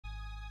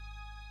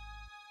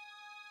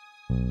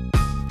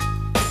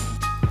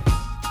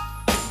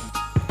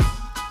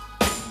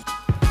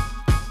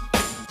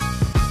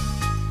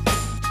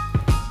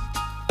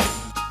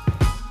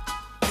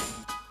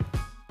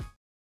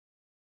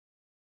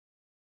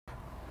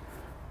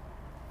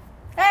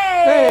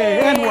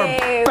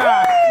And we're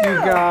back, you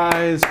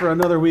guys, for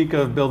another week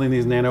of building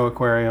these nano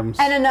aquariums.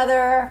 And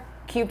another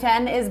Cube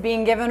 10 is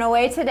being given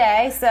away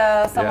today,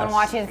 so someone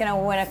watching is going to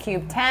win a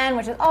Cube 10,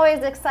 which is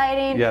always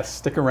exciting. Yes,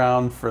 stick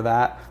around for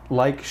that.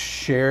 Like,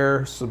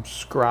 share,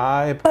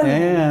 subscribe,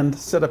 and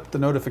set up the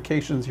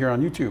notifications here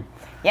on YouTube.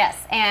 Yes,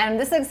 and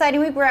this is an exciting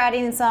week. We're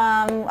adding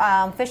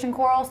some fish and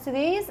corals to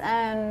these,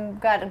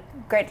 and got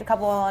a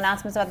couple of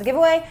announcements about the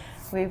giveaway.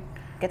 We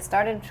get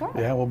started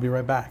shortly. Yeah, we'll be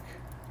right back.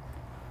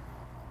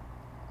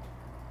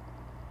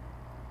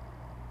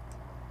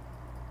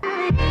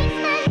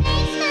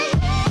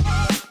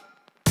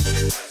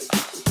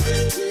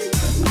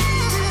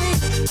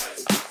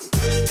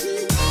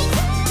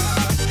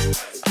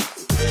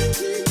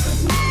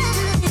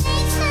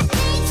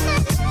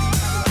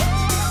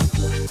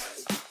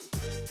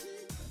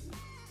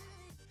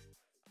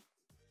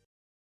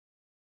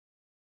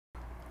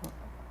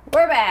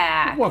 We're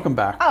back. Welcome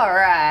back. All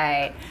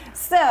right.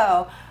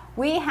 So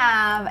we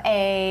have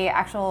a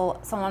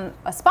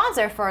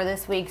sponsor for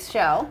this week's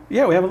show.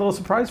 Yeah, we have a little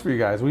surprise for you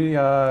guys. We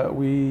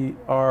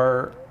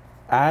are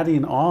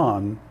adding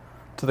on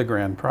to the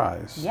grand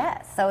prize.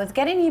 Yes, so it's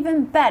getting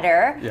even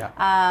better. Yeah.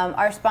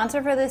 Our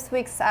sponsor for this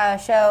week's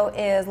show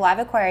is Live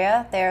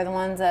Aquaria. They're the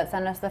ones that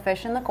send us the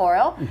fish and the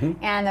coral,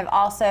 and they've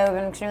also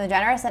been extremely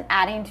generous in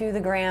adding to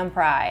the grand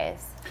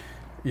prize.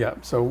 Yeah,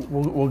 so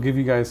we'll give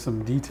you guys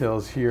some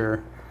details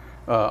here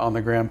on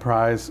the grand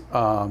prize.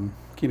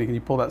 Keena, can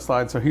you pull that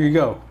slide? So here you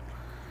go.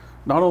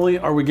 Not only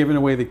are we giving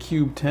away the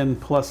Cube 10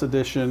 Plus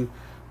edition,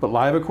 but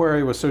Live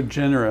Aquaria was so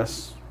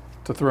generous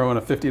to throw in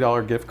a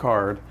 $50 gift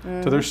card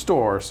to their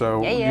store.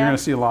 So you're going to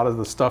see a lot of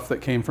the stuff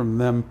that came from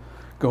them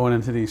going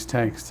into these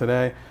tanks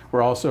today.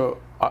 We're also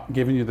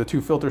giving you the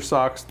 2 filter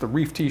socks, the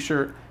reef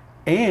t-shirt,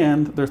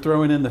 and they're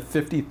throwing in the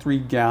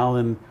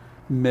 53-gallon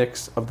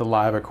mix of the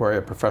Live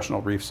Aquaria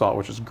professional reef salt,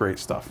 which is great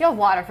stuff. You'll have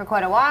water for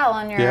quite a while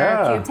on your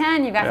Cube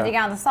 10. You've got 50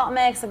 gallons of salt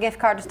mix, a gift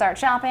card to start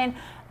shopping.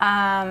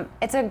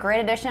 It's a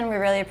great addition. We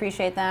really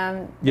appreciate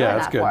them doing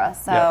that for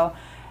us. So,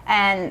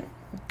 and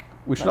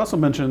we should also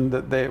mention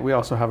that we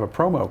also have a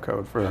promo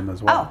code for them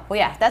as well. Oh, well,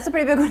 yeah, that's a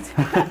pretty big one too.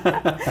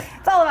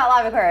 It's all about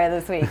Live Aquaria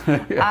this week.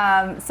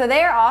 So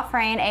they are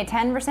offering a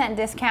 10%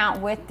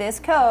 discount with this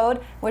code,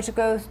 which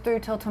goes through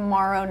till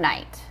tomorrow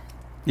night.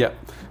 Yep.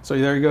 So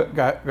there you go,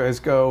 guys.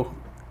 Go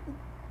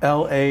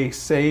LA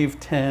save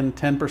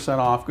 10%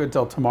 off. Good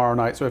till tomorrow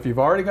night. So if you've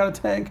already got a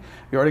tank,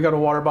 you already got a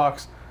water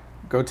box,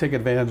 go take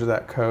advantage of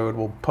that code.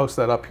 We'll post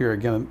that up here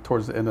again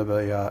towards the end of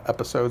the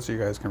episode so you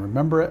guys can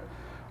remember it.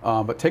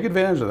 But take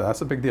advantage of that.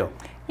 That's a big deal.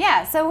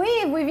 Yeah, so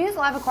we've used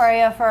Live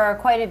Aquaria for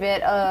quite a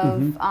bit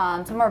of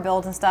some of our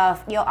builds and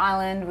stuff. Eel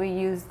Island, we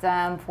used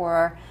them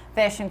for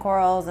fish and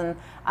corals, and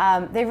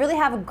they really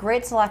have a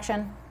great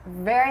selection,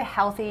 very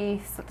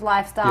healthy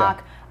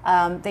livestock.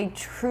 They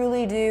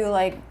truly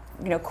do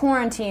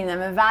quarantine them,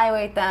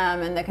 evaluate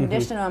them, and they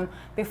condition them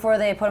before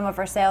they put them up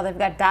for sale. They've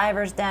got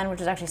divers den,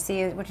 which is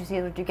actually what you see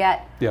is what you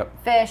get.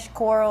 Fish,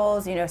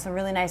 corals, some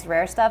really nice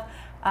rare stuff.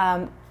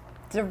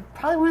 They're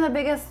probably one of the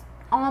biggest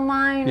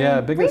online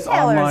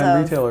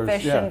retailers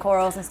fish and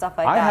corals and stuff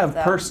like that. I have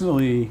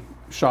personally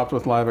shopped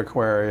with Live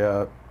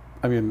Aquaria,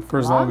 I mean, for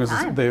as long as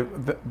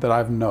that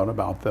I've known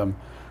about them.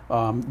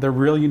 They're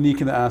really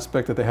unique in the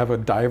aspect that they have a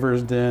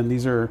diver's den.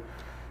 These are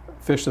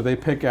fish that they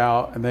pick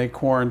out and they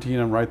quarantine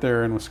them right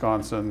there in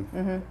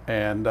Wisconsin.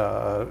 And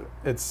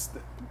it's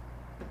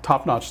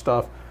top-notch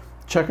stuff.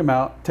 Check them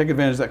out. Take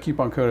advantage of that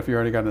coupon code if you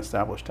already got an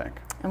established tank.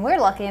 And we're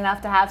lucky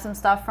enough to have some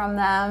stuff from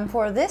them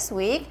for this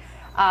week.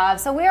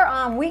 So we're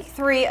on week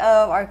 3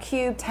 of our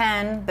Cube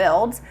 10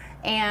 builds,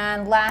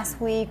 and last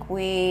week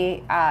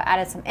we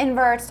added some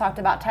inverts, talked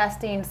about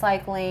testing,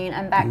 cycling,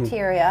 and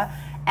bacteria,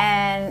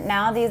 and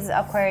now these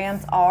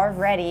aquariums are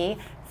ready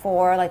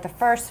for the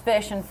first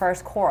fish and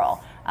first coral.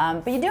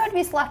 But you do have to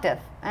be selective,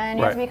 and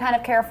you have to be kind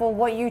of careful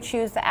what you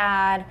choose to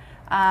add,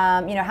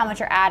 how much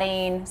you're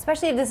adding,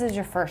 especially if this is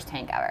your first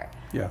tank ever.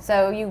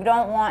 So you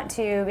don't want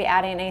to be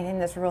adding anything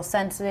that's real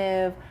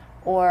sensitive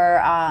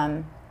or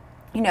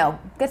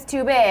gets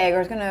too big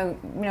or is going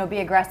to, be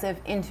aggressive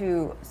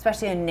into,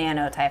 especially a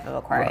nano type of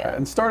aquarium.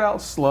 And start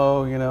out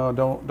slow,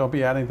 don't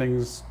be adding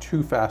things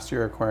too fast to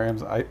your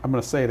aquariums. I'm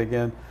going to say it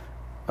again,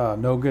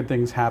 no good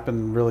things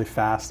happen really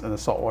fast in a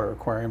saltwater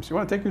aquarium, so you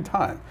want to take your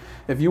time.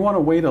 If you want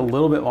to wait a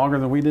little bit longer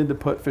than we did to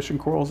put fish and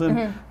corals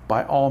in,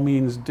 by all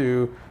means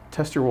do.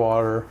 Test your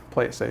water,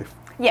 play it safe.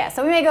 Yeah,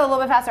 so we may go a little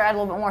bit faster, add a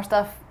little bit more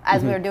stuff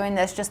as we were doing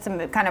this, just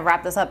to kind of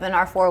wrap this up in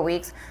our 4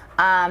 weeks.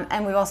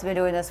 And we've also been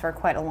doing this for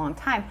quite a long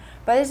time.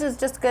 But this is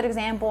just a good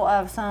example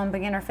of some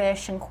beginner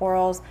fish and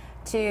corals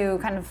to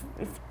kind of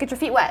get your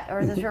feet wet,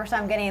 or is this your first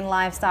time getting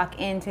livestock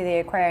into the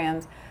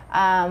aquariums.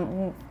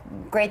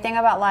 Great thing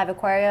about Live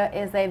Aquaria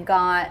is they've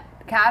got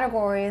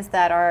categories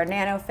that are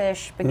nano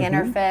fish,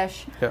 beginner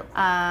fish,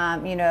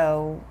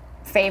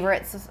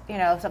 favorites, stuff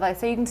like that.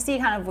 So you can see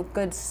kind of a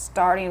good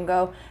starting and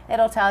go.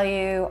 It'll tell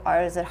you,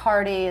 is it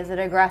hardy, is it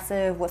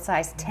aggressive, what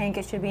size tank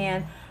it should be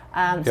in.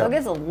 So it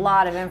gives a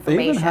lot of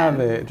information.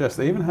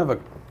 They even have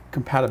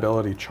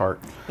compatibility chart.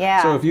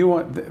 Yeah. So if you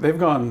want, they've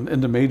gone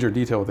into major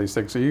detail with these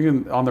things. So you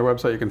can, on their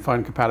website, you can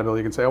find compatibility.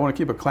 You can say, I want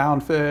to keep a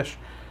clownfish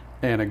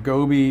and a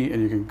goby,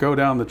 and you can go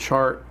down the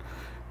chart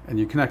and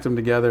you connect them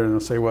together and it'll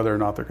say whether or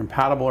not they're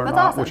compatible or That's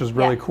not, awesome. which is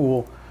really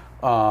cool.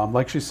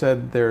 Like she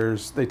said,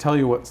 they tell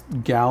you what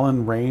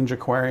gallon range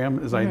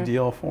aquarium is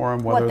ideal for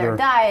them. What their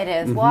diet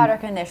is, water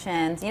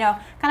conditions, you know,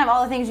 kind of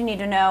all the things you need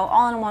to know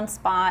all in one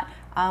spot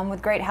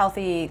with great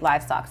healthy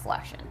livestock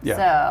selection. Yeah.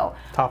 So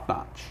top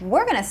notch.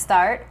 we're going to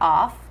start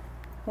off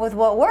with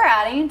what we're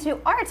adding to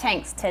our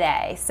tanks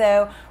today.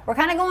 So we're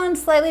kind of going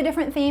slightly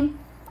different theme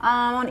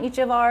on each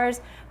of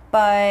ours,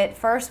 but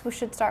first we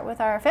should start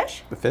with our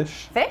fish. The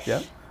fish? Fish?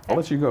 Yeah. I'll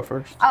let you go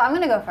first. Oh, I'm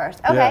going to go first.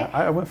 Okay. Yeah,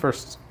 I went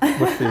first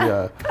with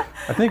the,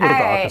 I think with the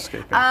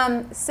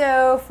aquascaping.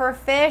 So for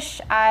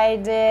fish, I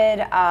did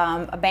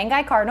a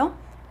Banggai Cardinal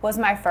was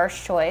my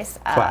first choice.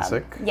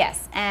 Classic.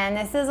 Yes, and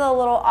this is a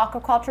little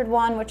aquacultured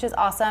one, which is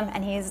awesome.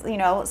 And he's, you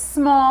know,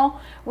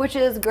 small, which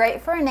is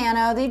great for a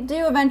nano. They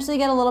do eventually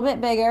get a little bit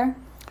bigger.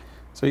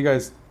 So you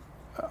guys,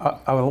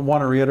 I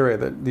want to reiterate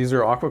that these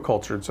are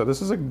aquacultured. So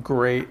this is a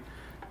great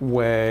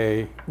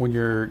way when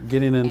you're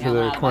getting into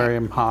the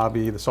aquarium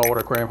hobby, the saltwater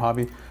aquarium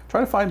hobby,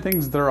 try to find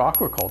things that are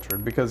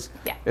aquacultured because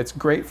it's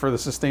great for the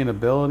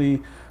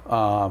sustainability.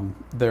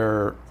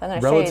 They're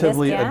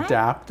relatively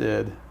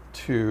adapted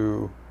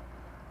to,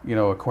 you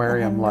know,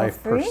 aquarium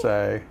life per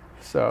se.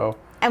 So,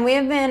 and we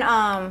have been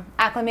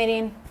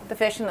acclimating the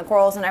fish and the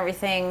corals and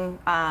everything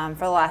for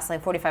the last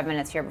like 45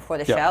 minutes here before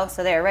the show.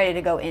 So they're ready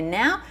to go in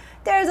now.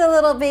 There's a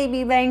little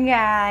baby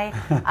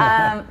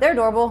Banggai. They're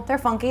adorable. They're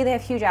funky. They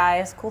have huge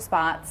eyes, cool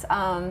spots.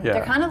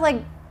 They're kind of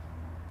like,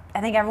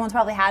 I think everyone's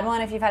probably had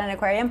one if you've had an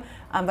aquarium,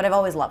 but I've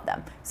always loved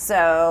them.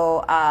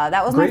 So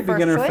that was my first choice.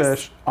 Great beginner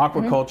fish,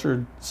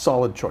 aquacultured,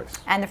 solid choice.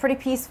 And they're pretty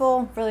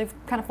peaceful, really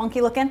kind of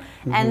funky looking.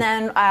 And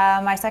then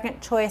my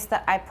second choice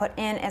that I put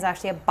in is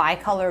actually a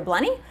bicolor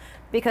blenny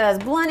because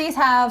blennies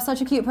have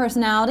such a cute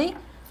personality.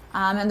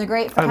 And they're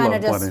great for kind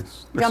of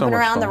just jumping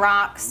around the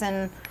rocks,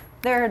 and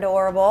they're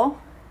adorable.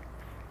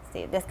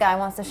 See, this guy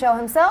wants to show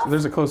himself. So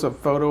there's a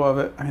close-up photo of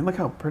it. I mean, look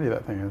how pretty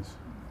that thing is.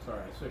 Sorry,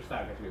 I switched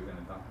out because he was going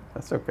to dump.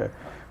 That's okay.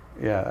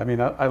 Yeah, I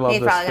mean, I love this fish.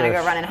 He's probably going to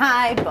go run and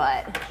hide,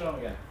 but... Show him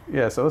again.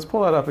 Yeah, so let's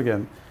pull that up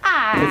again.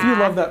 If you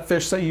love that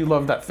fish, say you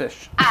love that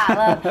fish. I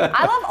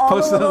love all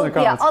Post the little, it in the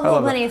comments. all the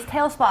little blennies,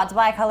 tail spots,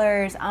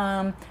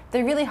 bicolors.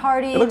 They're really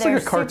hardy. It looks They're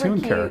like a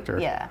cartoon character.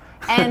 Yeah.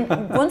 And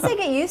once they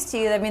get used to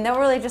you, I mean, they'll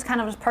really just kind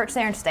of just perch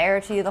there and stare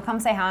at you. They'll come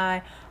say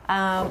hi.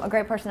 A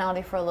great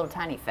personality for a little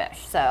tiny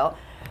fish. So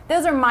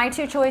those are my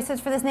two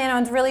choices for this nano.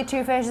 It's really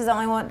two fish is the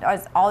only one,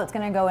 is all that's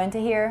going to go into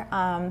here.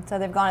 So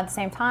they've gone at the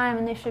same time,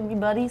 and they should be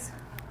buddies.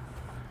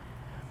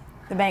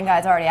 The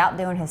Banggai's already out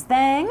doing his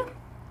thing.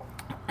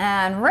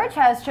 And Rich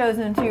has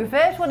chosen two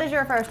fish. What is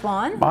your first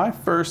one? My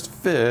first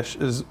fish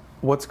is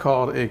what's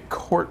called a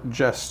court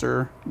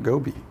jester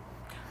goby.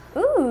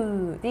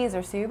 Ooh, these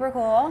are super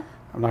cool.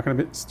 I'm not going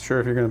to be sure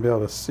if you're going to be able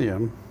to see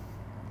him.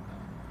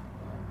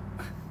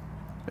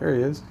 There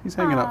he is. He's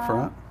hanging up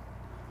front.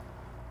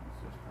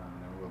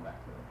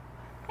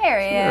 There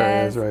he is.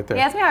 There he is right there.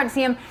 Yeah, it's hard to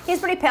see him. He's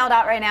pretty paled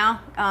out right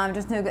now,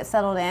 just to get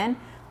settled in.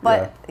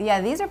 But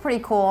yeah, these are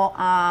pretty cool.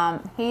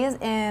 He is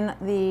in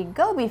the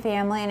goby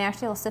family, and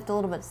actually will sift a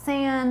little bit of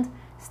sand,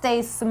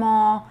 stays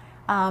small,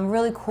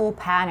 really cool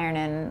pattern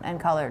and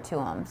color to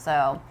him.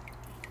 So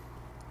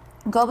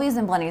gobies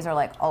and blennies are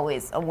like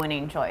always a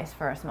winning choice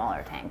for a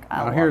smaller tank.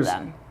 I love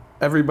them.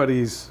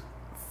 Everybody's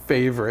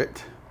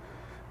favorite,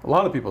 a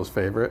lot of people's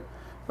favorite,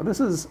 but this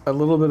is a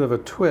little bit of a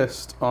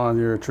twist on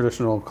your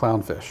traditional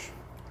clownfish.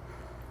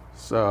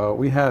 So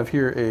we have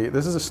here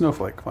this is a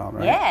snowflake clown,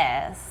 right?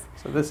 Yes.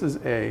 So this is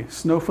a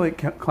snowflake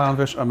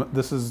clownfish.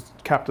 This is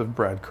captive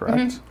bred,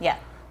 correct? Yeah.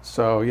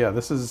 So yeah,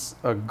 this is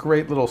a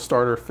great little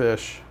starter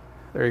fish.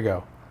 There you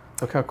go.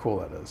 Look how cool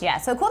that is. Yeah,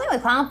 so the cool thing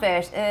with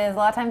clownfish is a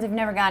lot of times if you've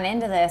never gotten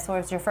into this or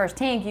it's your first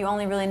tank, you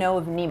only really know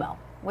of Nemo,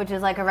 which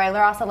is like a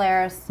regular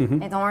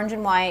ocellaris. It's orange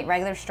and white,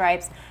 regular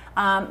stripes.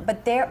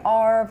 But there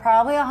are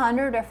probably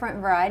 100 different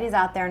varieties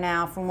out there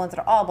now, from ones that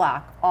are all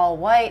black, all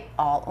white,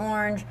 all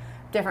orange,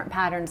 different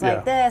patterns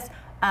like this.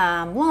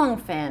 Long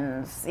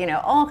fins, you know,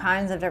 all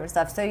kinds of different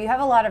stuff. So you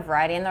have a lot of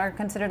variety, and they're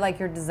considered like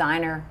your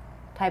designer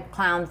type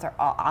clowns. They're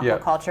all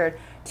aquacultured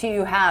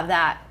to have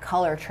that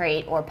color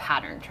trait or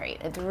pattern trait.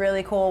 It's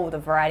really cool with the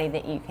variety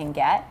that you can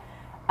get.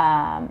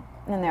 And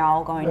they're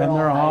all going to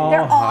they're all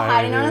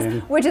hiding on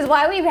us, which is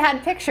why we've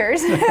had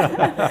pictures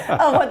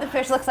of what the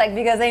fish looks like,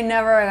 because they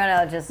never are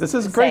going to just This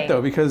is great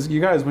though, because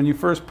you guys, when you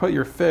first put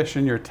your fish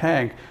in your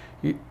tank,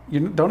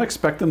 you don't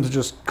expect them to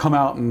just come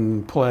out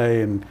and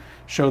play and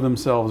show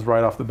themselves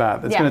right off the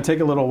bat. It's going to take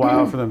a little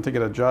while for them to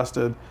get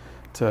adjusted,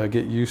 to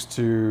get used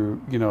to,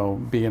 you know,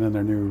 being in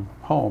their new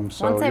home.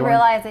 So once they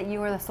realize that you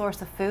were the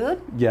source of food,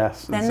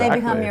 then they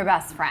become your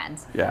best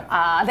friends.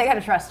 Yeah. They got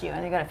to trust you,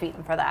 and they got to feed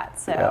them for that.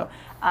 So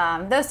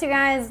those two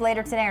guys,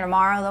 later today or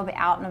tomorrow, they'll be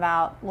out and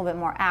about, a little bit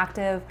more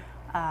active.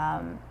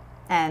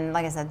 And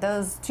like I said,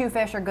 those two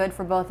fish are good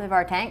for both of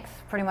our tanks,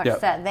 pretty much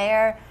set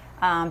there.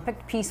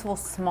 pick peaceful,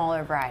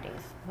 smaller varieties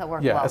that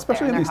work well. Yeah,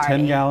 especially in these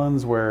 10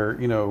 gallons where,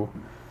 you know,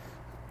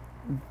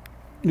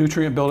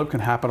 nutrient buildup can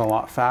happen a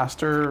lot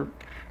faster.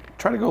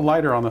 Try to go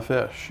lighter on the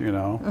fish, you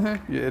know.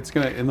 It's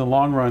gonna, in the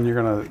long run, you're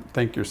gonna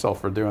thank yourself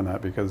for doing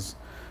that because,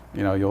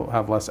 you know, you'll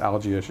have less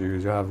algae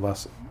issues, you'll have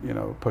less, you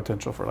know,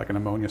 potential for like an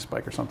ammonia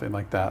spike or something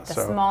like that. The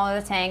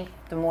smaller the tank,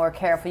 the more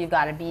careful you've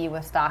got to be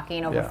with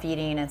stocking,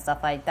 overfeeding, and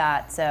stuff like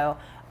that. So,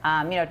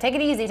 you know, take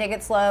it easy, take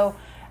it slow.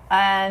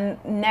 And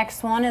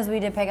next one is we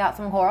did pick out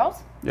some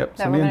corals. Yep,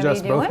 so me and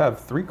Jess both have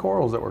 3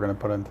 corals that we're going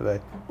to put in today.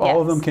 All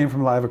of them came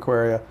from Live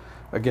Aquaria.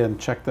 Again,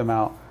 check them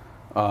out.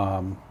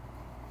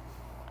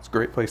 It's a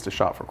great place to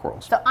shop for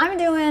corals. So I'm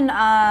doing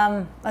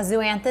a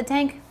zoanthid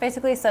tank,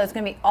 basically. So it's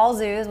going to be all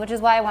zoos, which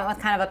is why I went with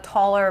kind of a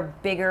taller,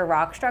 bigger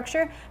rock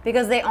structure,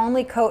 because they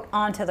only coat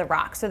onto the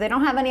rock. So they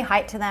don't have any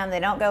height to them. They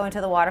don't go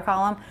into the water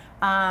column.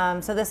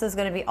 So this is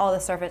going to be all the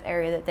surface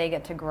area that they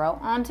get to grow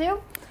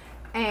onto.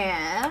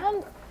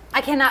 And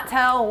I cannot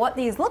tell what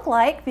these look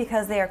like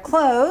because they are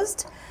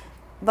closed,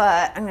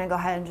 but I'm going to go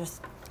ahead and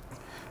just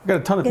We've got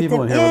a ton of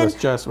people in here with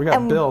us, Jess. We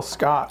got Bill,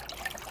 Scott,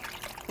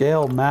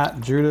 Gail, Matt,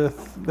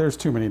 Judith. There's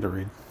too many to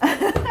read.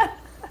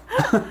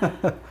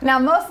 Now,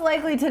 most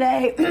likely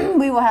today,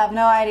 we will have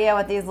no idea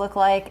what these look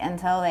like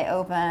until they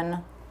open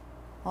a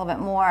little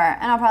bit more.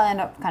 And I'll probably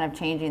end up kind of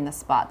changing the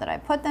spot that I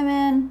put them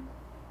in.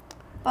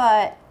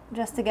 But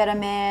just to get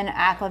them in,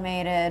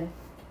 acclimated,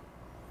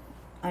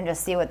 and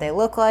just see what they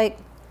look like.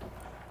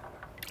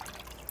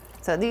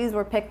 So these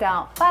were picked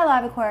out by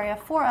Live Aquaria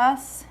for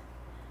us.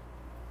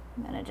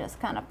 I'm gonna just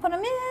kind of put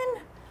them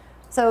in.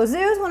 So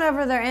zoos,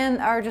 whenever they're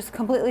in, are just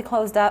completely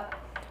closed up,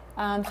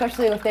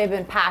 especially if they've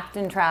been packed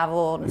and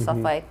traveled and stuff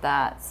like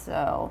that.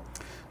 So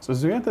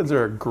zoanthids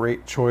are a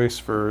great choice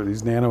for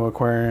these nano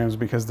aquariums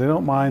because they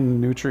don't mind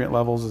nutrient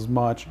levels as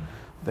much.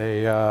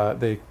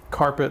 They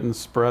carpet and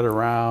spread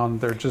around.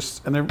 They're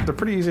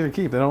pretty easy to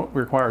keep. They don't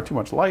require too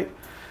much light.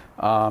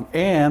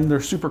 And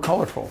they're super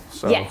colorful.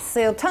 So. Yes,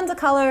 so tons of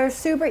colors,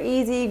 super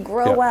easy,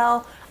 grow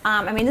well.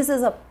 I mean, this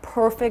is a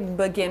perfect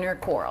beginner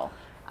coral.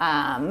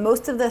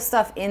 Most of the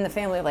stuff in the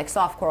family of like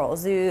soft coral,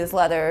 zoos,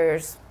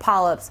 leathers,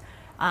 polyps,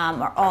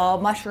 are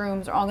all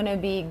mushrooms, are all going to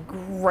be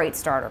great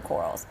starter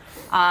corals.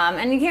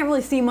 And you can't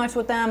really see much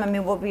with them. I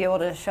mean, we'll be able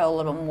to show a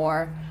little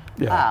more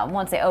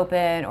once they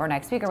open or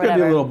next week or whatever. It's going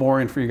to be a little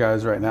boring for you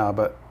guys right now,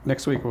 but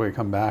next week when we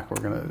come back,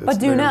 we're going to... But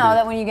do know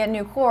that when you get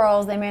new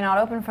corals, they may not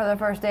open for the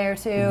first day or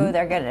two.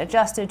 They're getting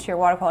adjusted to your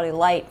water quality,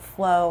 light,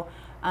 flow.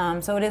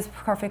 So it is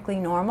perfectly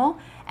normal.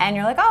 And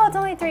you're like, oh, it's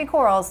only 3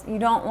 corals. You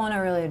don't want to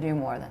really do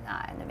more than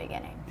that in the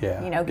beginning.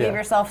 Yeah. You know, give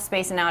yourself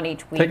spacing out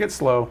each week. Take it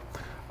slow.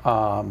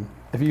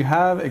 If you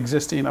have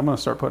existing, I'm going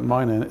to start putting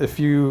mine in. If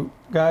you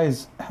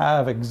guys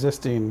have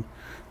existing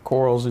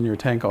corals in your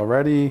tank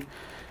already,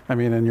 I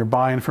mean, and you're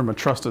buying from a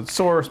trusted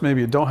source,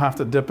 maybe you don't have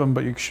to dip them,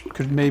 but you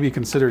could maybe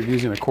consider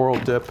using a coral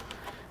dip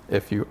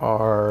if you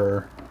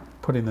are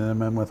putting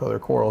them in with other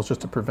corals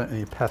just to prevent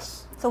any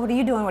pests. So what are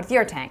you doing with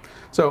your tank?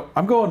 So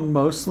I'm going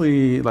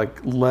mostly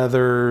like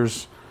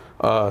leathers,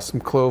 some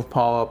clove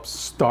polyps,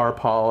 star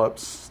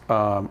polyps.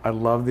 I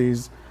love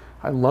these.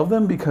 I love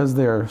them because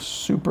they're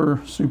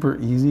super, super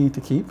easy to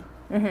keep.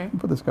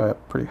 Put this guy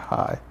up pretty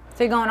high.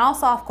 So you're going all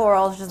soft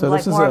corals, just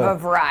like more of a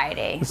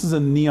variety. This is a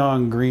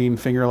neon green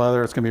finger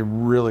leather. It's going to be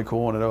really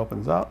cool when it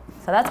opens up.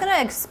 So that's going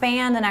to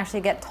expand and actually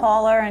get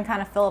taller and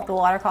kind of fill up the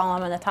water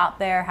column in the top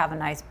there, have a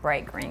nice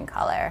bright green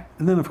color.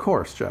 And then, of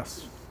course,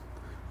 Jess,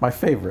 my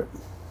favorite.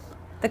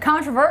 The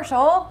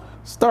controversial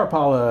star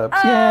polyps.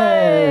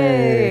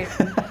 Hey!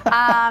 Yay!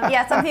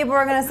 Yeah, some people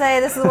are going to say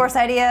this is the worst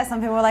idea. Some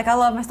people are like, I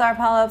love my star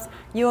polyps.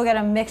 You will get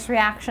a mixed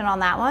reaction on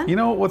that one. You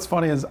know what's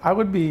funny is I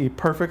would be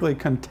perfectly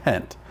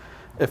content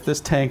if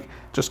this tank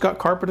just got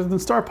carpeted in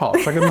star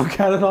polyps. I can look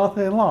at it all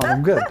day long.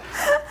 I'm good.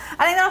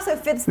 I think that also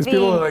fits These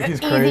people are like,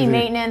 he's crazy. Easy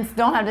maintenance,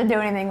 don't have to do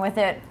anything with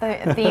it,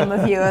 the theme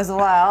of you as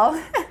well.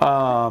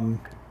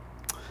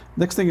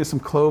 Next thing is some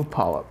clove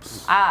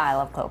polyps. I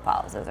love clove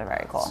polyps. Those are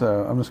very cool.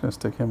 So I'm just going to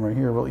stick him right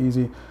here real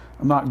easy.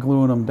 I'm not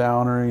gluing them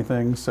down or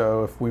anything,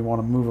 so if we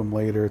want to move them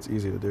later, it's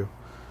easy to do.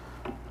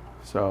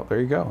 So there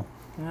you go.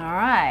 All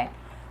right.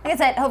 Like I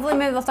said, hopefully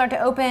maybe they'll start to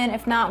open.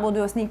 If not, we'll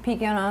do a sneak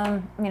peek on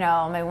them, you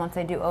know, maybe once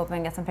they do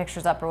open, get some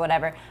pictures up or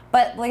whatever.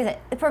 But like I said,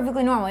 it's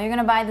perfectly normal. You're going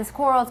to buy this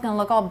coral. It's going to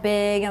look all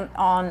big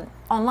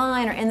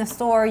online or in the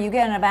store. You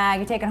get it in a bag,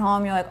 you take it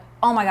home, you're like,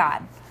 oh my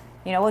God.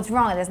 You know, what's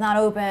wrong with it? It's not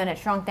open, it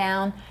shrunk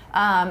down.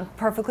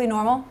 Perfectly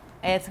normal.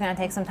 It's going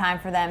to take some time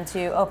for them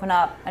to open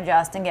up,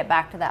 adjust, and get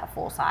back to that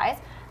full size.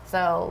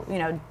 So, you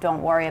know,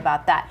 don't worry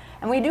about that.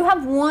 And we do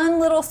have one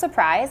little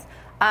surprise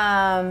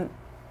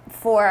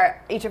for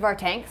each of our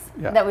tanks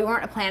that we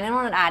weren't planning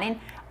on adding.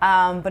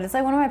 But it's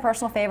like one of my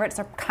personal favorites.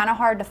 They're kind of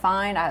hard to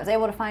find. I was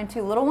able to find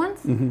 2 little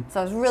ones. So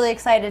I was really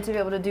excited to be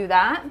able to do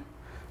that.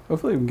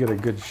 Hopefully we can get a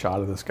good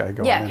shot of this guy going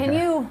in. Yeah, can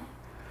you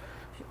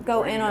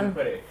go in on...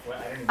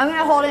 I'm going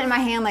to hold it in my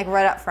hand like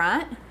right up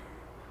front.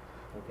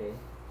 Okay.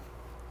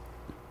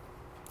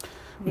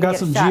 We've got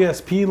some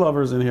GSP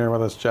lovers in here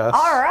with us, Jess.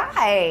 All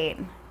right.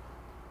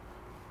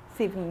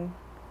 See if we can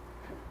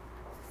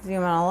Zoom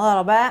in a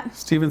little bit.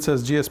 Steven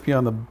says GSP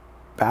on the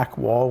back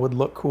wall would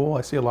look cool.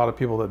 I see a lot of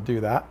people that do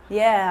that.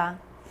 Yeah.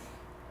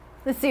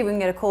 Let's see if we can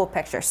get a cool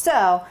picture.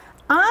 So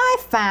I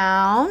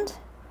found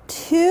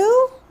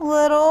 2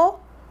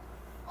 little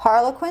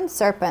Harlequin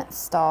serpent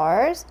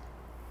stars.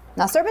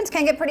 Now serpents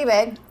can get pretty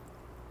big,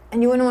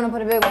 and you wouldn't want to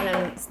put a big one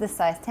in this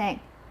size tank.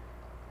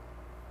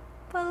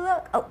 But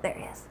look, oh, there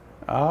he is.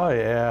 Oh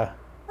yeah.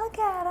 Look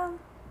at him.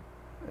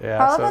 Yeah,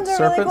 Harlequins so are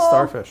serpent really cool.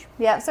 starfish.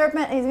 Yeah,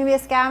 serpent, he's gonna be a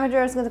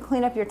scavenger, he's gonna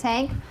clean up your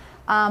tank.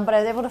 But I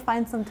was able to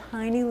find some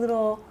tiny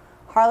little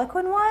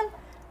Harlequin one,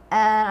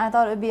 and I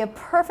thought it would be a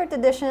perfect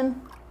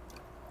addition.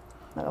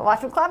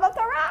 Watch him climb up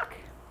the rock.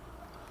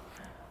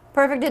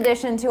 Perfect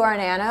addition to our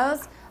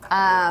nanos.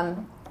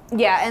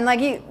 Yeah, and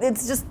like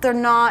it's just, they're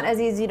not as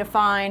easy to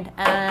find,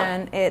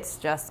 and it's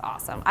just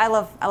awesome. I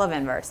love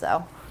inverts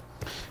though.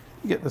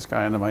 Get this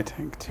guy into my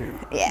tank too.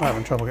 Yeah. I'm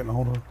having trouble getting a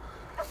hold of him.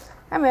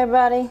 Come here,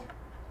 buddy.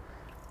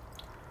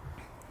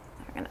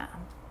 We're gonna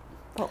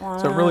put one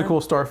So on. really cool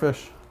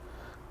starfish.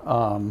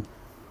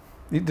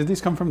 Did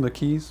these come from the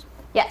Keys?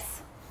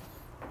 Yes.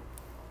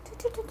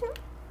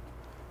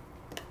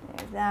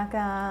 There's that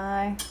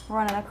guy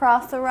running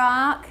across the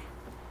rock.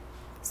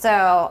 So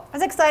I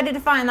was excited to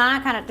find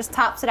that. Kind of just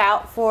tops it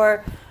out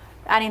for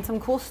adding some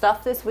cool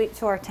stuff this week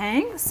to our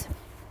tanks.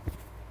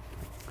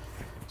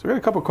 So we got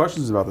a couple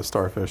questions about the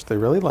starfish. They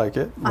really like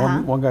it.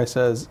 One guy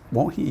says,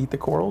 won't he eat the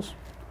corals?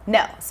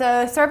 No.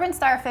 So serpent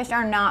starfish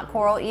are not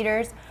coral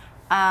eaters.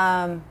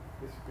 Yeah,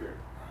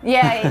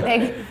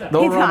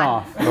 They'll run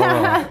off.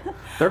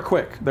 They're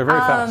quick. They're very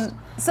fast.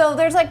 So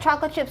there's like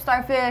chocolate chip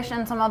starfish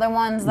and some other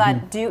ones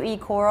that do eat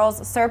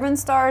corals. Serpent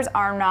stars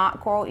are not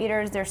coral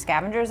eaters. They're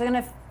scavengers. They're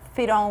going to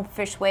feed on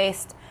fish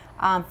waste,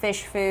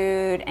 fish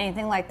food,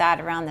 anything like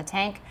that around the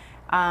tank.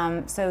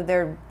 So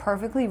they're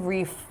perfectly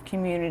reef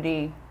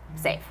community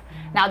safe.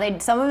 Now,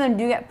 some of them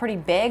do get pretty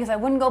big, so I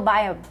wouldn't go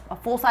buy a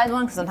full-size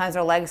one because sometimes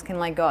their legs can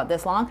like go out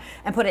this long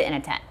and put it in a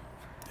tent.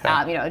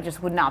 Yeah. You know, it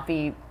just would not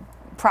be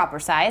proper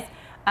size.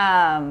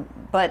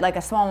 But like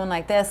a small one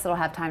like this, it'll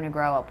have time to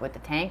grow up with the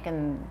tank,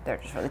 and they're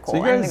just really cool. So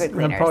you and guys they're good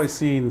have cleaners. probably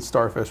seen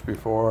starfish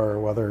before,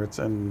 whether it's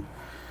in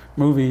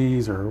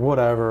movies or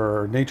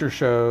whatever, or nature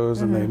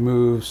shows, and they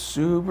move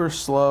super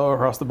slow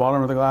across the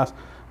bottom of the glass.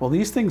 Well,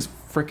 these things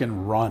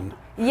freaking run.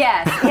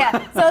 Yes,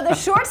 yeah. So the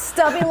short,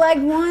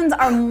 stubby-legged ones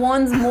are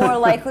ones more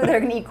likely they're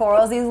going to eat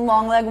corals. These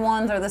long-legged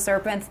ones are the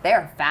serpents.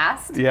 They're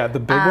fast. Yeah, the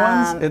big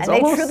ones, it's and they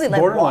almost truly, like,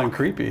 borderline walk.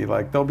 creepy.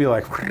 Like they'll be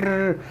like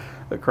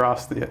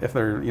across the, if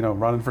they're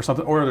running for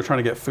something, or they're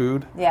trying to get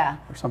food. Yeah.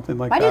 Or something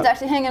like My that. dude's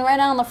actually hanging right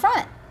out on the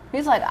front.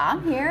 He's like,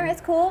 I'm here.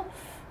 It's cool.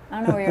 I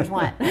don't know where yours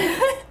went.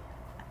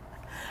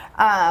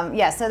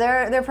 Yeah, so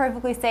they're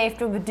perfectly safe.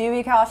 Do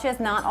be cautious.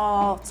 Not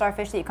all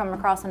starfish that you come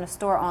across in a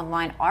store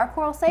online are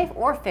coral safe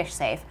or fish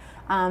safe.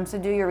 So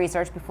do your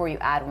research before you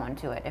add one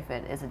to it if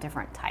it is a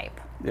different type.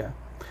 Yeah.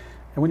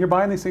 And when you're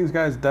buying these things,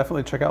 guys,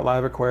 definitely check out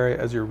Live Aquaria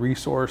as your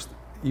resource.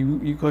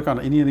 You click on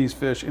any of these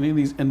fish, any of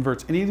these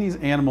inverts, any of these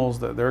animals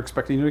that they're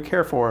expecting you to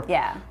care for.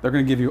 Yeah. They're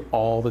going to give you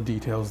all the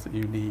details that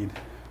you need.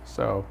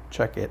 So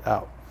check it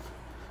out.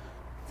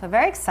 So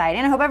very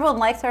exciting. I hope everyone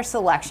likes our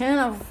selection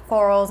of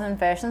corals and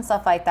fish and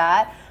stuff like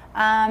that.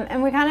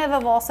 And we kind of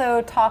have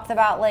also talked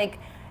about, like,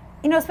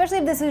 especially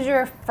if this is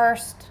your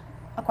first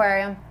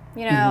aquarium,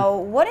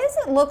 what does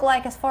it look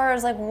like as far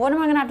as like, what am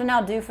I going to have to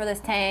now do for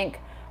this tank?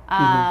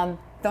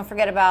 Don't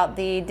forget about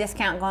the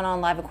discount going on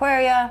Live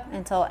Aquaria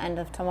until end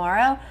of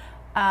tomorrow.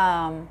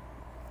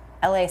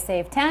 LA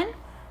Save 10%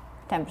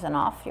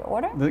 off your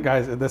order.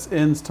 Guys, this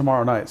ends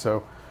tomorrow night,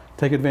 so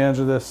take advantage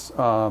of this.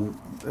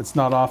 It's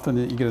not often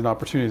that you get an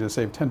opportunity to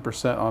save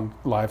 10% on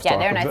livestock. Yeah,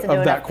 they're nice to do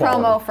of a that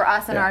quality. promo for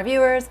us and our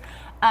viewers.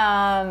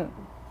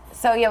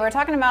 So yeah, we're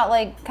talking about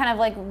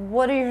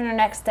what is your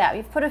next step?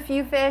 You've put a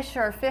few fish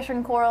or fish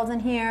and corals in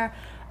here.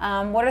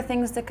 What are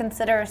things to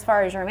consider as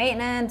far as your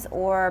maintenance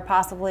or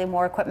possibly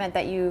more equipment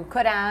that you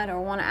could add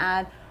or want to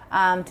add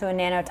to a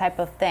nano type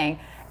of thing?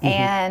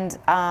 And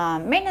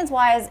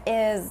maintenance-wise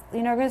is,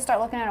 we're going to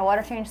start looking at a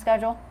water change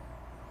schedule.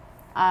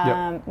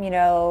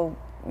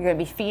 You're going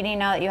to be feeding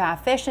now that you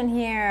have fish in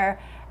here.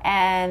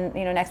 And,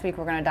 next week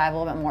we're going to dive a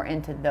little bit more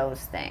into those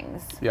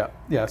things.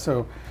 Yeah.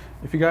 So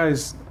if you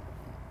guys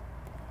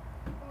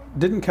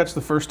didn't catch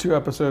the first 2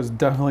 episodes,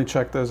 definitely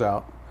check those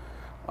out.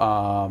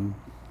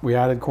 We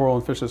added coral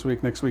and fish this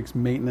week. Next week's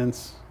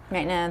maintenance.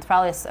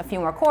 Probably a few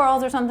more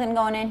corals or something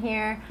going in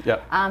here.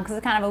 Yep. Because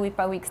it's kind of a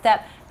week-by-week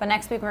step. But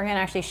next week we're going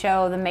to actually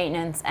show the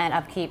maintenance and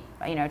upkeep,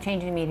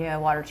 changing media,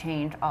 water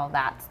change, all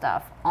that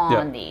stuff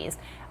on these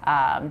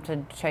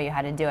to show you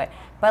how to do it.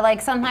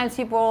 But sometimes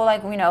people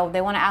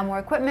they want to add more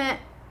equipment,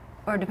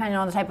 or depending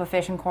on the type of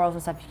fish and corals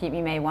and stuff you keep,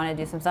 you may want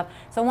to do some stuff.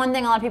 So one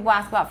thing a lot of people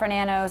ask about for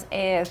nanos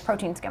is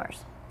protein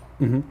skimmers.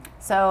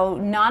 So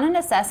not a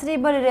necessity,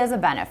 but it is a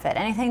benefit.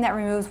 Anything that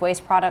removes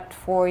waste product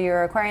for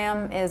your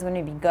aquarium is going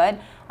to be good.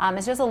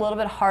 It's just a little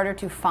bit harder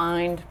to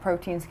find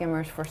protein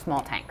skimmers for small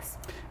tanks.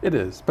 It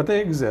is, but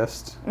they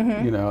exist.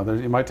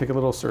 You might take a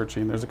little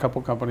searching. There's a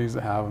couple companies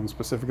that have them,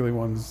 specifically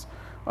ones,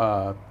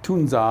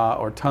 Tunza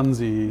or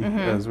Tunzi,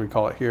 as we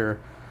call it here.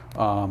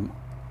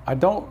 I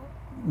don't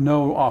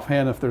know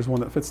offhand if there's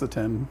one that fits the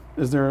 10.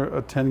 Is there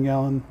a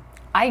 10-gallon?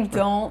 I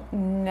don't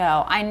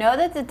know. I know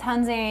that the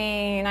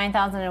Tunzi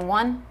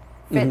 9001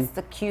 fits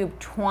the Cube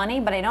 20,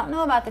 but I don't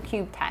know about the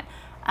Cube 10.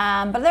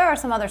 But there are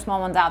some other small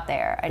ones out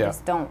there. I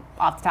just don't,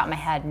 off the top of my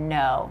head,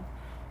 know.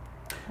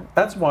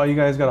 That's why you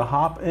guys got to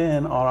hop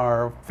in on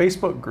our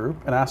Facebook group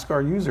and ask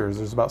our users.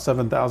 There's about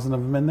 7,000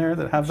 of them in there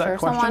that have that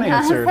question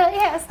answered.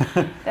 Yes.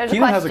 There's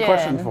Keenan has a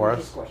question for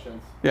us.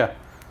 Yeah.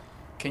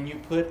 Can you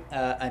put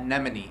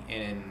anemone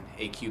in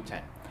a Cube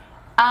 10?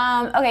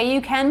 Okay,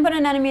 you can put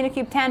an anemone in a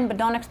Cube 10, but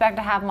don't expect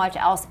to have much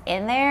else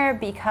in there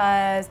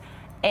because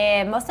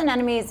most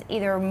anemones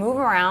either move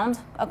around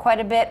quite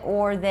a bit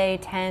or they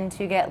tend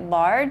to get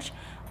large.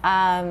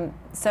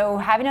 So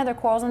having other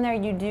corals in there,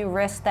 you do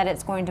risk that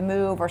it's going to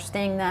move or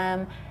sting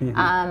them.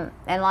 And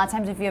a lot of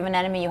times if you have an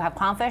anemone, you have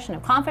clownfish. And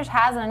if clownfish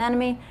has an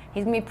anemone,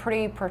 he's going to be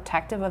pretty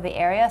protective of the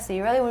area. So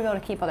you really want to be able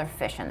to keep other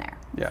fish in there.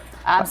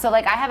 Yeah. So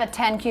like I have a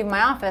 10 cube in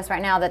my office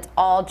right now that's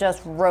all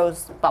just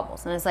rose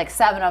bubbles. And it's like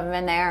 7 of them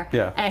in there.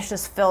 Yeah. And it's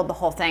just filled the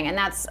whole thing. And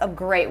that's a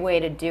great way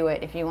to do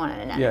it if you want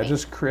an anemone. Yeah,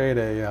 just create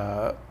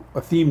a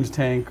themed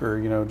tank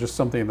or, just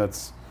something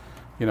that's,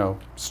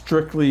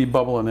 strictly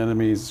bubble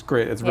anemones.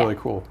 Great. It's really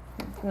cool.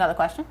 Another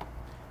question?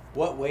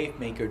 What wave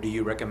maker do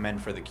you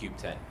recommend for the Cube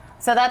 10?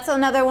 So that's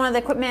another one of the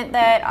equipment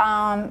that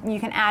you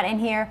can add in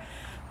here.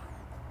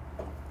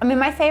 I mean,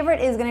 my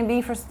favorite is going to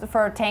be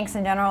for tanks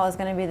in general is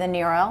going to be the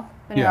Nano,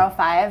 the Nano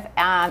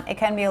 5. It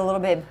can be a little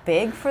bit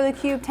big for the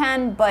Cube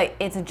 10, but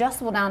it's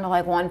adjustable down to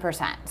like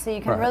 1%. So you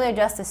can really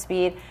adjust the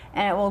speed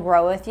and it will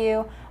grow with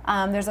you.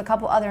 There's a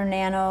couple other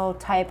Nano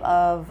type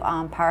of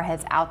power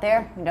heads out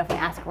there. You can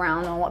definitely ask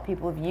around on what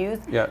people have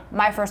used.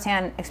 My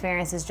firsthand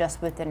experience is just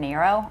with the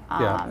Nano,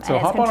 and so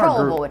it's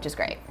controllable, which is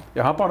great.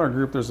 Yeah, hop on our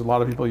group. There's a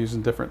lot of people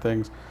using different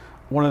things.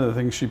 One of the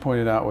things she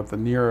pointed out with the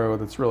Nano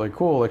that's really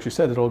cool, like she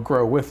said, it'll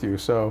grow with you.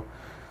 So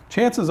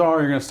chances are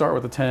you're going to start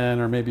with a 10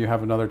 or maybe you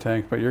have another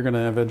tank, but you're going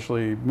to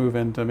eventually move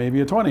into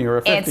maybe a 20 or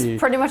a 50. It's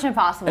pretty much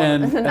impossible.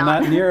 And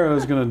that Nano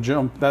is going to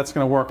jump, that's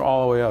going to work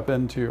all the way up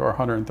into our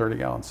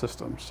 130-gallon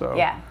system. So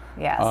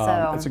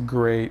so it's a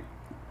great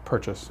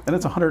purchase. And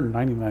it's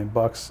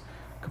 $199,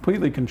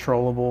 completely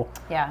controllable.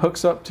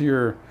 Hooks up to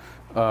your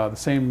the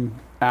same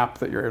app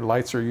that your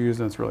lights are used,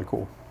 and it's really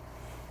cool.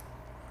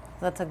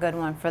 That's a good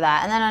one for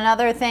that. And then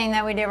another thing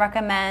that we do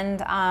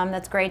recommend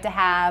that's great to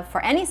have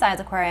for any size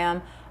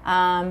aquarium,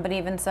 but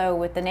even so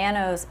with the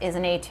Nanos, is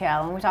an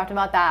ATL. And we talked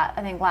about that,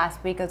 I think,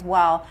 last week as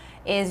well,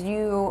 is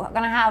you're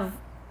going to have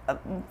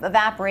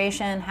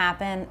evaporation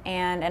happen,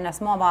 and in a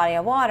small body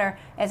of water,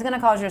 it's going to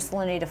cause your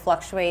salinity to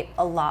fluctuate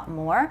a lot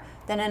more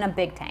than in a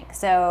big tank.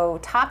 So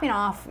topping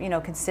off,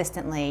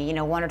 consistently,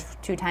 1 or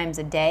 2 times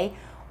a day,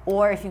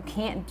 or if you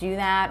can't do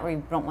that or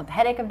you don't want the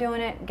headache of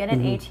doing it, get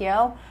an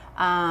ATO.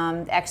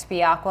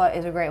 XP Aqua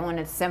is a great one.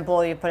 It's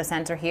simple. You put a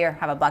sensor here,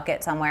 have a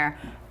bucket somewhere,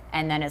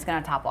 and then it's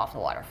going to top off the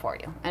water for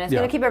you. And it's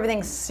going to keep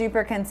everything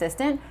super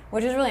consistent,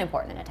 which is really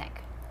important in a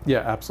tank. Yeah,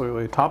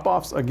 absolutely. Top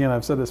offs, again,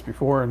 I've said this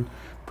before in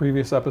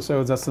previous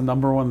episodes, that's the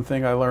 #1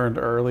 thing I learned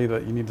early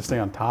that you need to stay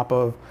on top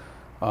of.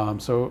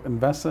 So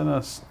invest in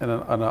an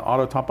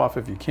auto top off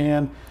if you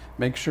can.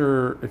 Make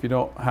sure if you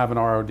don't have an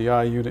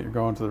RODI unit, you're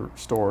going to the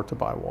store to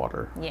buy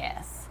water.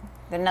 Yes.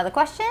 Got another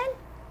question?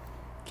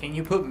 Can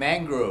you put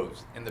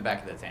mangroves in the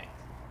back of the tank?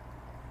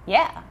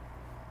 Yeah.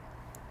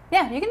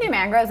 Yeah, you can do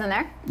mangroves in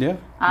there. Yeah.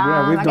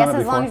 I guess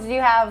as long as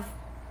you have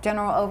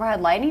general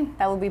overhead lighting,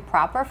 that would be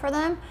proper for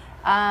them.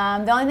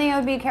 The only thing I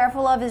would be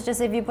careful of is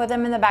just if you put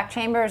them in the back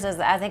chambers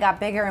as they got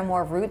bigger and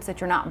more roots,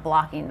 that you're not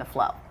blocking the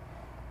flow.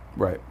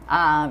 Right.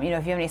 If you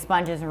have any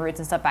sponges and roots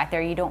and stuff back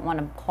there, you don't want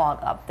to clog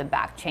up the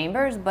back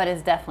chambers, but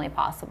it's definitely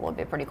possible. It'd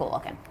be pretty cool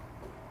looking.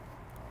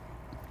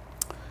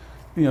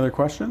 Any other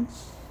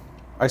questions?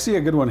 I see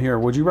a good one here.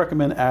 Would you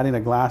recommend adding a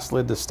glass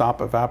lid to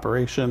stop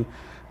evaporation?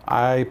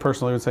 I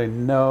personally would say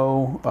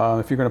no.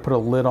 If you're going to put a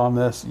lid on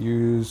this,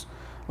 use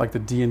like the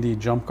D&D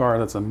jump guard.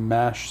 That's a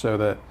mesh so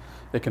that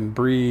it can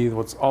breathe.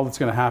 All that's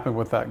going to happen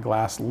with that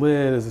glass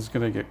lid is it's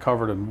going to get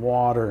covered in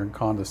water and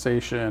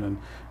condensation, and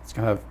it's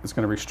going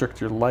to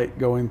restrict your light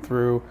going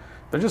through.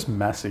 They're just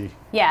messy.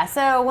 Yeah.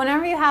 So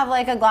whenever you have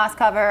like a glass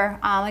cover,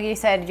 like you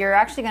said, you're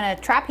actually going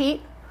to trap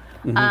heat.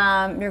 You're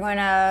going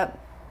to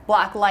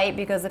block light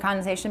because the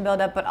condensation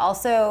buildup, but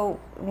also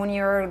when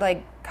you're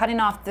like cutting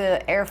off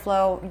the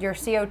airflow, your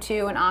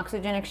CO2 and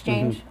oxygen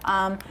exchange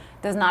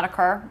does not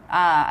occur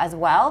as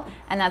well,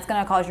 and that's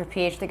going to cause your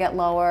pH to get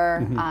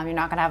lower. You're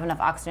not going to have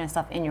enough oxygen and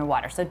stuff in your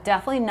water. So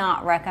definitely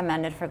not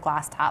recommended for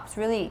glass tops,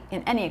 really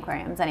in any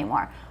aquariums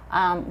anymore.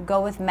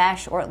 Go with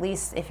mesh, or at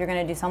least if you're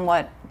going to do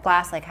somewhat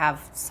glass, like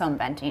have some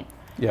venting.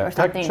 Yeah,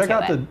 check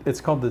out it's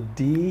called the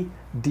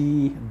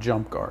D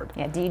jump guard.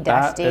 Yeah, D-D.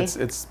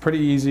 It's pretty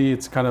easy.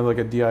 It's kind of like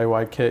a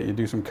DIY kit. You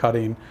do some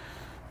cutting,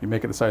 you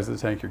make it the size of the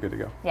tank, you're good to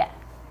go. Yeah.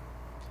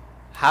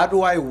 How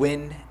do I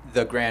win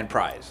the grand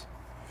prize?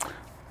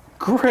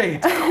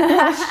 Great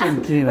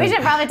question, Keenan. We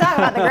should probably talk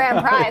about the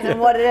grand prize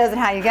and what it is and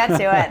how you get to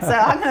it. So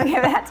I'm going to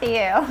give that to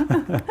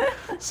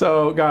you.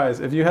 So guys,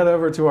 if you head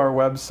over to our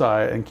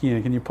website, and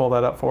Keenan, can you pull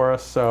that up for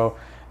us? So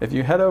if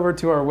you head over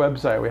to our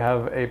website, we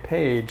have a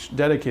page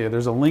dedicated.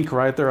 There's a link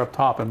right there up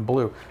top in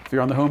blue. If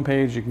you're on the home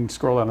page, you can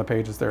scroll down the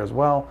pages there as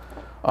well.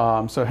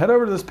 So head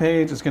over to this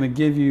page. It's going to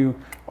give you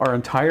our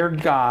entire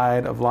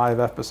guide of live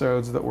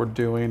episodes that we're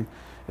doing.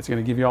 It's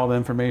going to give you all the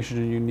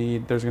information you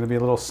need. There's going to be a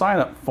little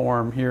sign-up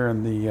form here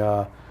in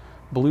the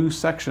blue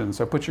section.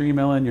 So put your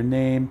email in, your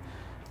name.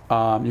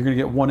 You're going to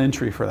get one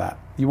entry for that.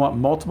 You want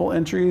multiple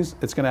entries,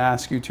 it's going to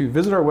ask you to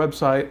visit our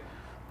website,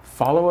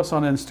 follow us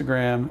on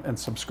Instagram, and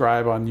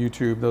subscribe on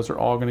YouTube. Those are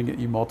all going to get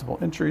you multiple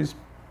entries.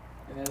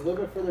 And then a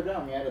little bit further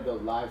down, we added the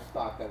live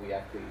stock that we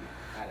actually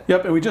added.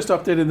 Yep, and we just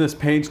updated this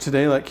page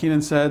today, like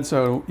Keenan said,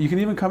 so you can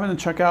even come in and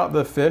check out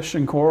the fish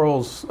and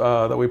corals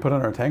that we put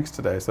in our tanks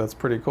today, so that's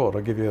pretty cool.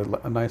 It'll give you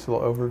a nice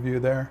little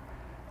overview there.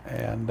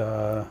 And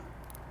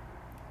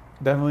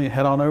definitely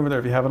head on over there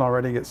if you haven't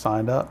already, get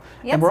signed up.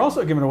 Yep. And we're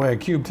also giving away a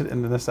cube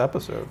in this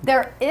episode.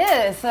 There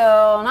is.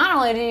 So not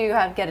only do you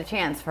get a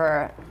chance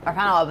for our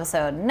final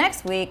episode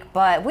next week,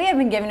 but we have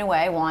been giving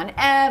away one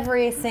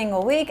every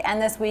single week, and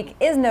this week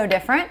is no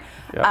different.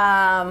 Yep.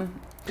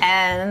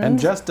 And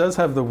Jess does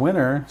have the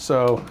winner,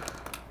 so.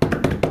 All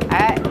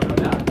right.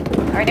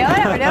 We're doing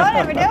it. We're doing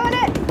it. We're doing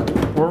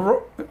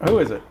it. Who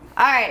is it?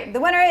 All right. The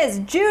winner is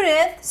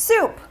Judith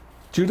Soup.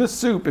 Judith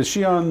Soup. Is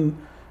she on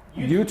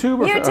YouTube?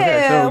 Or YouTube.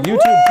 Okay, so YouTube,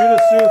 Woo!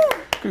 Judith Soup.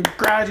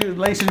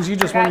 Congratulations. You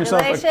just won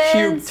yourself a Cube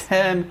Congratulations.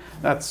 10.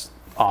 That's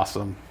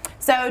awesome.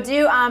 So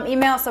do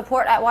email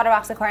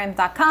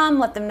support@waterboxaquariums.com.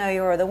 Let them know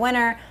you were the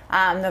winner.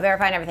 They'll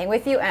verify everything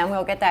with you, and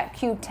we'll get that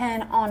Cube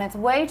 10 on its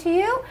way to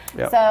you.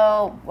 Yep.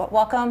 So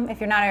welcome, if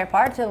you're not a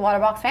part, to the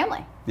Waterbox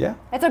family. Yeah.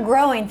 It's a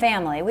growing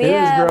family. We It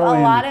is have a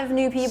growing lot of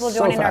new people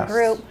so joining our fast.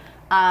 group.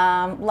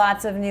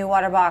 Lots of new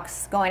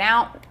Waterbox going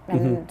out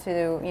and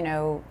to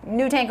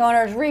new tank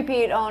owners,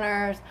 repeat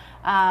owners,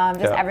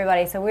 just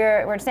everybody. So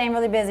we're staying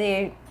really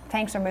busy.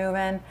 Tanks are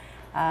moving.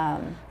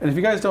 And if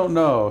you guys don't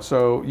know,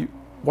 so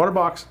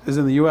Waterbox is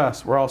in the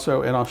US. We're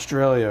also in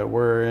Australia.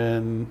 We're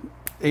in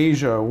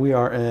Asia. We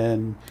are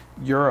in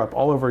Europe,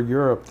 all over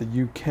Europe, the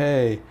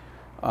UK.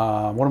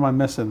 What am I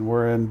missing?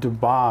 We're in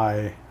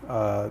Dubai,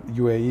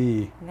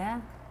 UAE. Yeah.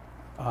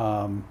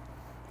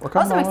 We're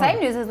coming Also, all exciting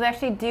over. news is we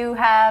actually do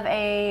have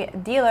a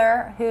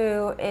dealer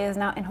who is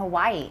now in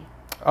Hawaii.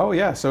 Oh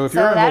yeah, so if So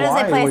you're in that is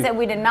Hawaii, a place that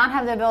we did not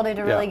have the ability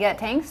to really Yeah. get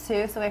tanks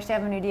to, so we actually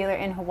have a new dealer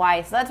in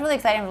Hawaii. So that's really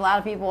exciting. A lot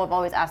of people have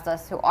always asked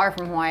us who are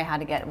from Hawaii how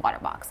to get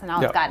Waterbox, and now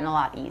Yeah. it's gotten a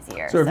lot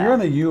easier. So if you're in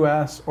the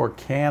US or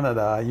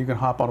Canada, you can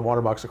hop on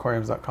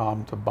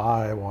waterboxaquariums.com to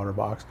buy a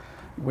Waterbox.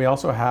 We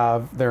also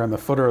have there in the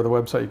footer of the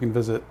website, you can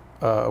visit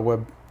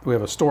we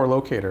have a store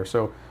locator,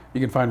 so you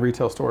can find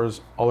retail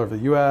stores all over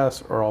the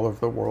US or all over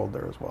the world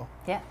there as well.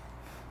 Yeah.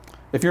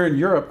 If you're in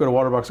Europe, go to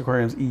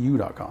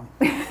waterboxaquariumseu.com.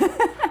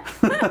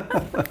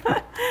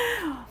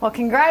 Well,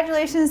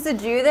 congratulations to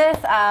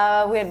Judith.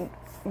 We had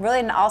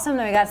really awesome.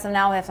 Then we got some.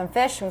 Now we have some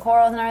fish and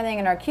corals and everything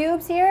in our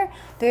cubes here.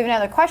 Do we have any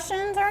other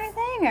questions or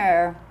anything?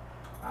 Or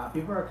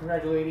People are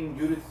congratulating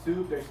Judith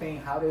Soup. They're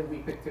saying, how did we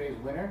pick today's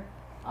winner?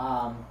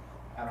 I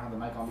don't have the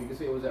mic on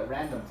because it was at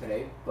random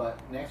today, but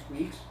next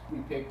week's we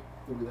picked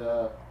through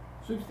the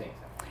sweepstakes.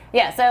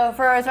 yeah. So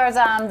for as far as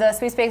the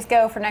sweepstakes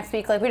go for next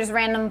week, like we just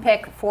random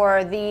pick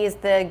for these.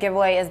 The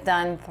giveaway is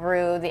done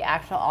through the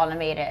actual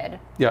automated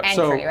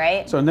entry,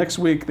 right? So next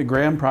week, the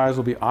grand prize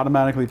will be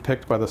automatically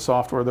picked by the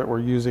software that we're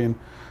using,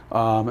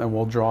 and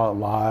we'll draw it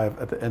live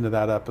at the end of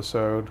that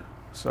episode.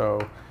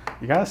 So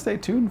you gotta stay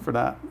tuned for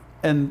that.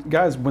 And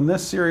guys, when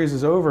this series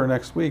is over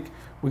next week,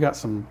 we got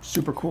some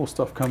super cool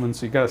stuff coming,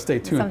 so you gotta stay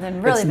tuned.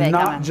 Something really big It's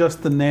not coming.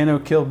 just the Nano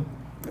Cube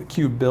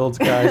builds,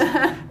 guys.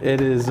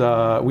 It is,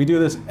 we do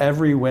this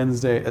every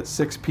Wednesday at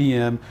 6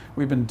 p.m.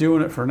 We've been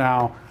doing it for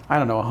now, I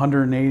don't know,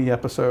 180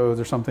 episodes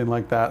or something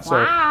like that. So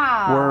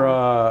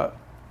Wow.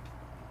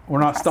 we're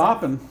not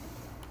stopping.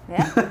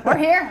 Yeah, we're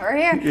here. We're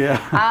here.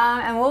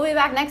 Yeah. And we'll be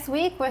back next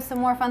week with some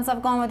more fun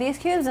stuff going with these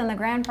cubes and the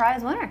grand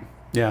prize winner.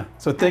 Yeah.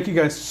 So thank you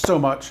guys so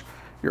much.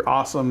 You're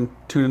awesome.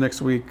 Tune in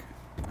next week.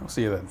 I'll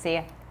see you then. See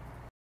ya.